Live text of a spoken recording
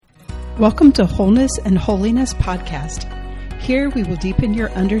Welcome to Wholeness and Holiness Podcast. Here we will deepen your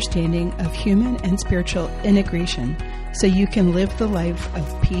understanding of human and spiritual integration so you can live the life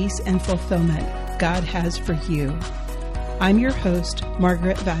of peace and fulfillment God has for you. I'm your host,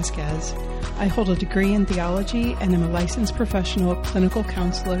 Margaret Vasquez. I hold a degree in theology and am a licensed professional clinical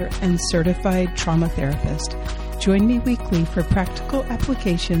counselor and certified trauma therapist. Join me weekly for practical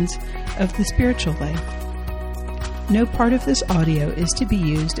applications of the spiritual life. No part of this audio is to be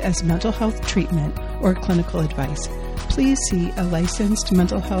used as mental health treatment or clinical advice. Please see a licensed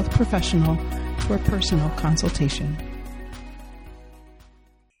mental health professional for personal consultation.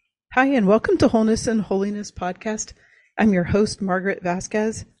 Hi, and welcome to Wholeness and Holiness Podcast. I'm your host, Margaret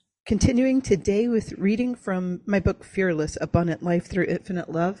Vasquez, continuing today with reading from my book, Fearless, Abundant Life Through Infinite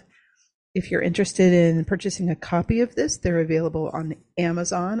Love. If you're interested in purchasing a copy of this, they're available on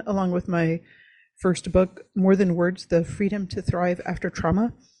Amazon, along with my first book, More Than Words, The Freedom to Thrive After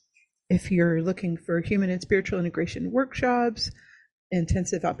Trauma. If you're looking for human and spiritual integration workshops,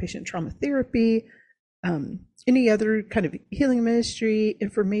 intensive outpatient trauma therapy, any other kind of healing ministry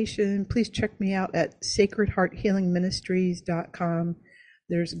information, please check me out at sacredhearthealingministries.com.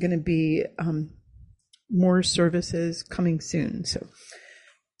 There's going to be more services coming soon. So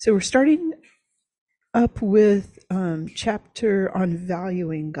we're starting up with chapter on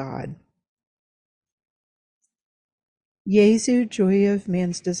valuing God. Jesu, joy of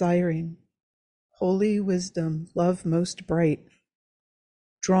man's desiring, holy wisdom, love most bright,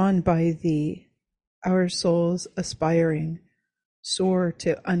 drawn by thee, our souls aspiring, soar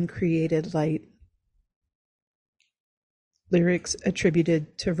to uncreated light. Lyrics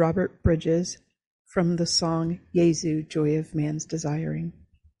attributed to Robert Bridges from the song Jesu, joy of man's desiring.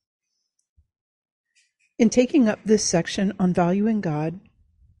 In taking up this section on valuing God,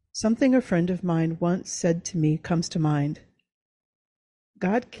 something a friend of mine once said to me comes to mind.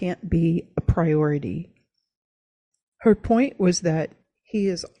 God can't be a priority. Her point was that He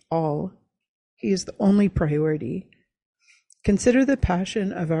is all. He is the only priority. Consider the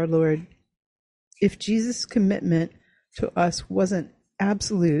passion of our Lord. If Jesus' commitment to us wasn't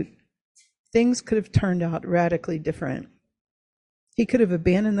absolute, things could have turned out radically different. He could have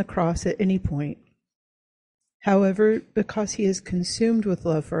abandoned the cross at any point. However, because He is consumed with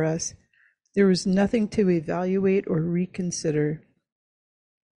love for us, there was nothing to evaluate or reconsider.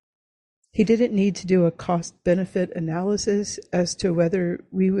 He didn't need to do a cost-benefit analysis as to whether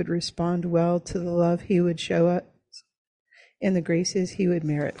we would respond well to the love He would show us and the graces He would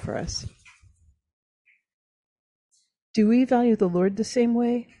merit for us. Do we value the Lord the same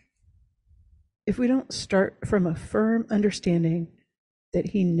way? If we don't start from a firm understanding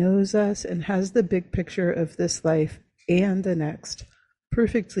that He knows us and has the big picture of this life and the next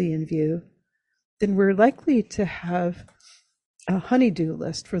perfectly in view, then we're likely to have a honey-do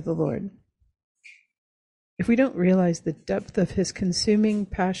list for the Lord. If we don't realize the depth of His consuming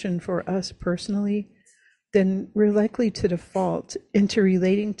passion for us personally, then we're likely to default into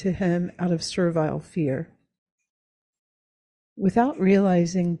relating to Him out of servile fear. Without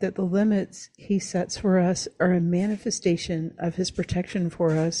realizing that the limits He sets for us are a manifestation of His protection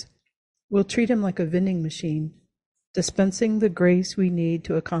for us, we'll treat Him like a vending machine, dispensing the grace we need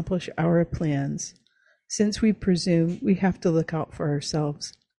to accomplish our plans, since we presume we have to look out for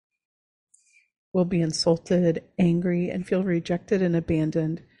ourselves. We'll be insulted, angry, and feel rejected and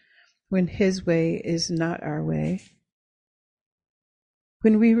abandoned when His way is not our way.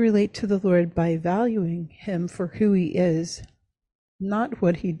 When we relate to the Lord by valuing Him for who He is, not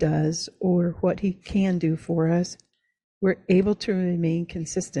what He does or what He can do for us, we're able to remain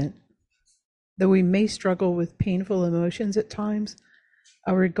consistent. Though we may struggle with painful emotions at times,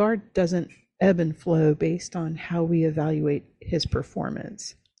 our regard doesn't ebb and flow based on how we evaluate His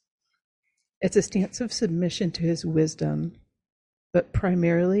performance. It's a stance of submission to His wisdom, but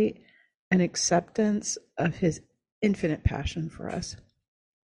primarily an acceptance of His infinite passion for us.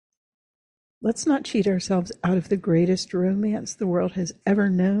 Let's not cheat ourselves out of the greatest romance the world has ever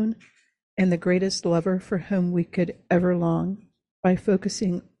known and the greatest lover for whom we could ever long by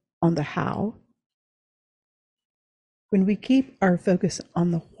focusing on the how. When we keep our focus on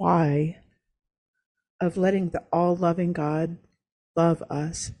the why of letting the all-loving God love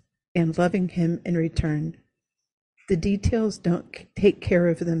us and loving Him in return, the details don't take care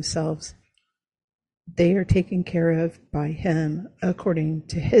of themselves. They are taken care of by Him according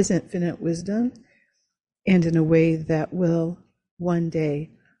to His infinite wisdom and in a way that will one day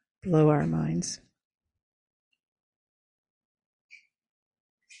blow our minds.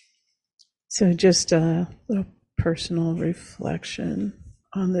 So just a little personal reflection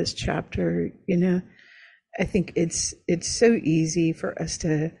on this chapter. I think it's so easy for us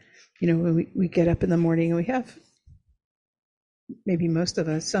to when we get up in the morning and we have, maybe most of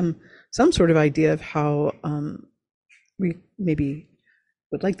us, some sort of idea of how we maybe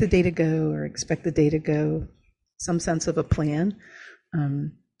would like the day to go or expect the day to go, some sense of a plan,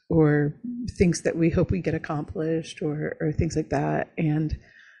 or things that we hope we get accomplished, or things like that. And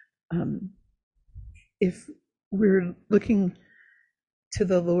if we're looking to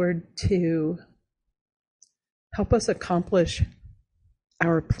the Lord to help us accomplish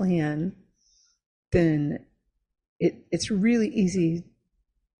our plan, then it's really easy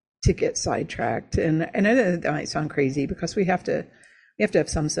to get sidetracked. And I know that might sound crazy, because we have to have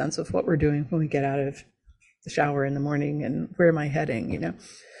some sense of what we're doing when we get out of the shower in the morning, and where am I heading,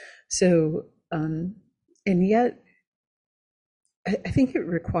 So, and yet I think it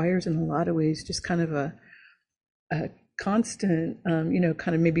requires, in a lot of ways, just kind of a constant,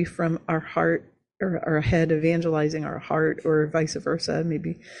 kind of maybe from our heart, or our head evangelizing our heart, or vice versa,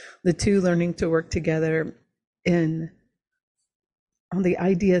 maybe the two learning to work together on the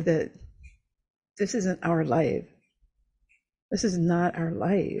idea that this isn't our life. This is not our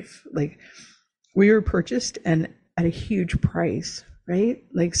life. Like, we were purchased, and at a huge price, right?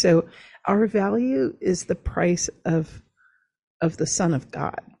 Like, so our value is the price of the Son of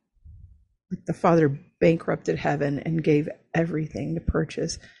God. Like, the Father bankrupted heaven and gave everything to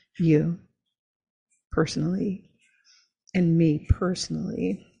purchase you personally, and me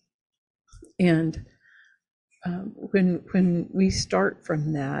personally. And when we start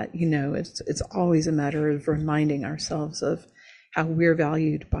from that, it's always a matter of reminding ourselves of how we're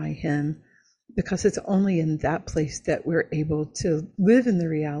valued by Him, because it's only in that place that we're able to live in the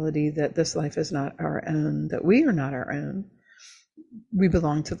reality that this life is not our own, that we are not our own. We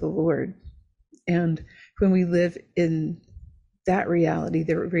belong to the Lord. And when we live in that reality,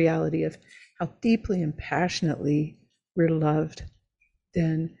 the reality of how deeply and passionately we're loved,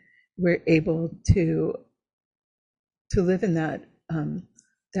 then we're able to live in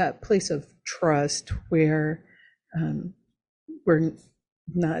that place of trust, where we're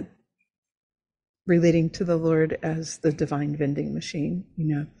not relating to the Lord as the divine vending machine.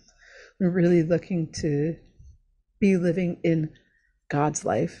 We're really looking to be living in God's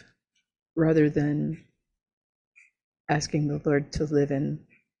life, rather than asking the Lord to live in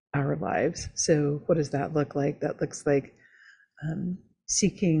our lives. So what does that look like? That looks like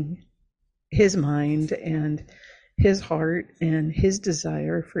seeking His mind and His heart and His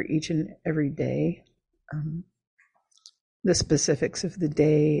desire for each and every day, the specifics of the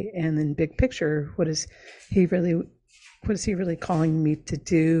day, and then big picture, what is He really calling me to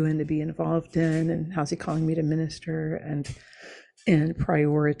do and to be involved in, and how's He calling me to minister and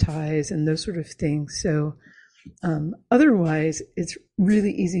prioritize, and those sort of things. So otherwise, it's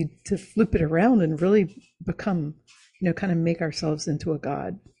really easy to flip it around and really become, kind of make ourselves into a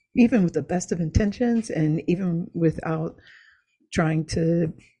god, even with the best of intentions, and even without trying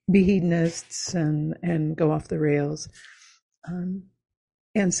to be hedonists and go off the rails.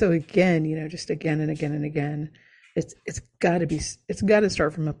 And so again, just again and again and again, it's got to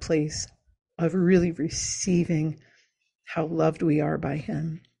start from a place of really receiving how loved we are by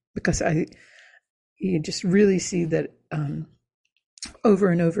Him, because you just really see that over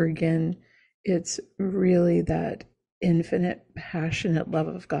and over again. It's really that infinite, passionate love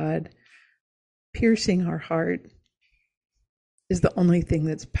of God piercing our heart is the only thing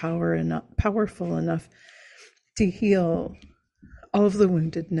that's powerful enough to heal all of the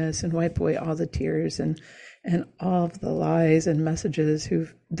woundedness and wipe away all the tears and all of the lies and messages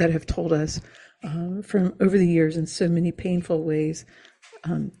that have told us from over the years in so many painful ways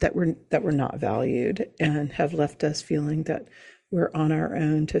that we're not valued, and have left us feeling that we're on our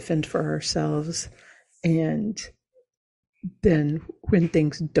own to fend for ourselves. And then when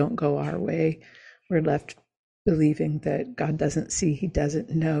things don't go our way, we're left believing that God doesn't see, He doesn't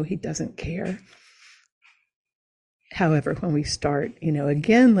know, He doesn't care. However, when we start,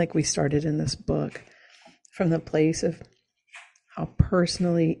 again, like we started in this book, from the place of how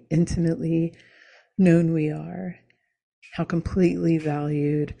personally, intimately known we are, how completely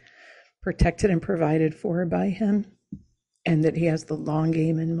valued, protected, and provided for by Him, and that He has the long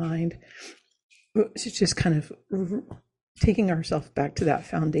game in mind, it's just kind of taking ourselves back to that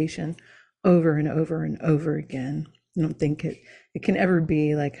foundation over and over and over again. I don't think it can ever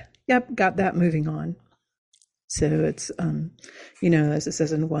be like, yep, got that, moving on. So it's, as it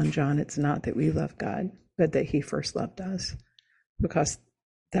says in 1 John, it's not that we love God, but that He first loved us, because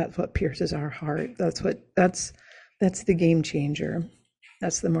that's what pierces our heart. That's the game changer.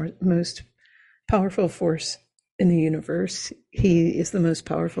 That's the most powerful force in the universe. He is the most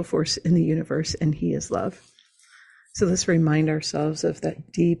powerful force in the universe, and He is love. So let's remind ourselves of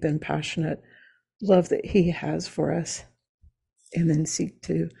that deep and passionate love that He has for us, and then seek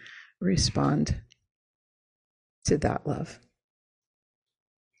to respond to that love.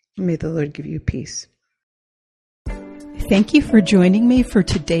 May the Lord give you peace. Thank you for joining me for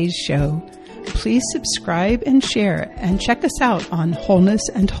today's show. Please subscribe and share, and check us out on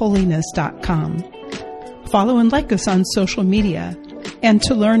wholenessandholiness.com. Follow and like us on social media. And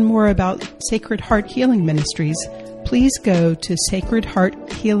to learn more about Sacred Heart Healing Ministries, please go to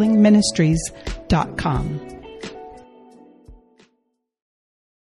sacredhearthealingministries.com.